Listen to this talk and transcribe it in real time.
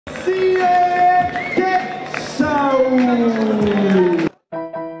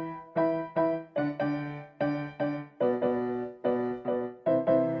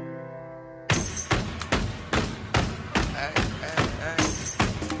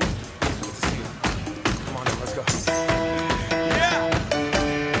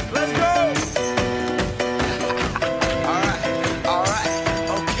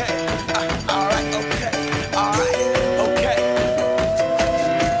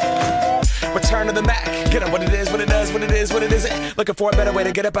Return to the Mac. Get up what it is, what it does, what it is, what it isn't. Looking for a better way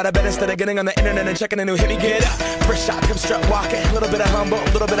to get up out of bed instead of getting on the internet and checking a new hit. Me get up. First shot, come strut walking. A little bit of humble,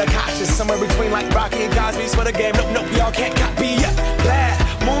 a little bit of cautious. Somewhere between like Rocky and Cosby's for the game. Nope, nope, y'all can't copy yet. Bad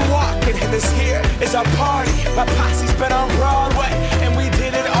moonwalking, and this here is our party. My posse's been on Broadway, and we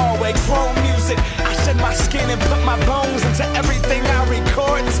did it all way. Chrome music. I shed my skin and put my bones into everything I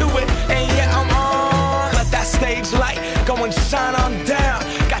record to it. And yeah, I'm on. Let that stage light go and shine on down.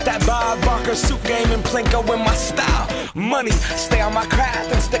 Got that Bob Barker suit game and Plinko in my style. Money, stay on my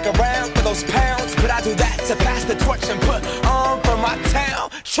craft and stick around for those pounds. But I do that to pass the torch and put on for my town.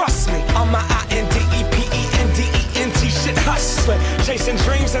 Trust me, on my INDEPENDENT shit hustling. Chasing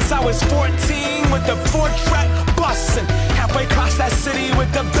dreams since I was 14 with the 4-track bustin'. Halfway across that city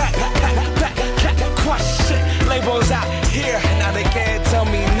with the back question. Labels out here, now they can't tell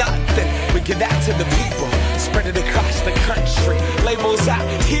me nothing. We give that to the people, spread it across the country. Labels out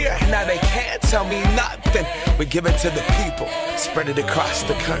here, now they can't tell me nothing. We give it to the people, spread it across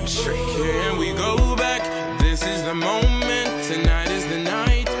the country. Here we go back, this is the moment, tonight is the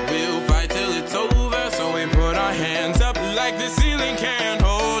night. We'll fight till it's over, so we put our hands up like the ceiling can't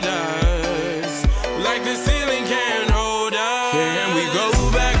hold us. Like the ceiling can't hold us. Here we go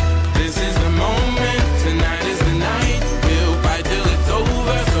back, this is the moment, tonight is the night. We'll fight till it's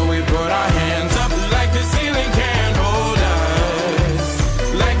over, so we put our hands up like the ceiling can't hold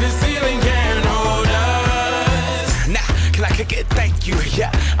us. Like the ceiling can't hold us. Now, can I kick it? Thank you,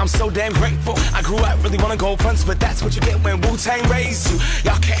 yeah, I'm so damn grateful. I grew up really wanna go fronts, but that's what you get when Wu-Tang raised you.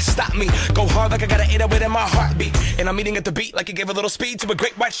 Y'all can't stop me, go hard like I got an 808 in my heartbeat. And I'm eating at the beat like it gave a little speed to a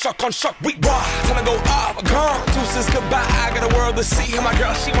great white shark on Shark Week. Raw, time to go up, gone, deuces goodbye. I got a world to see, and my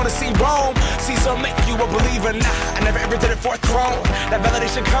girl, she wanna see Rome. Caesar make you a believer, nah, I never ever did it for a throne. That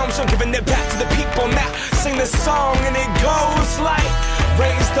validation comes from giving it back to the people. Now, sing this song and it goes like,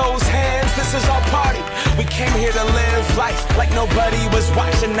 raise those hands, this is our party. We came here to live life like nobody was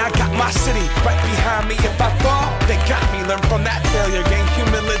watching. I got my city right behind me. If I fall, they got me. Learn from that failure, gain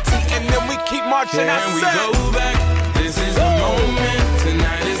humility, and then we keep marching. Here we go back, this is the moment,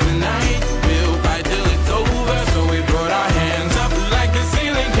 tonight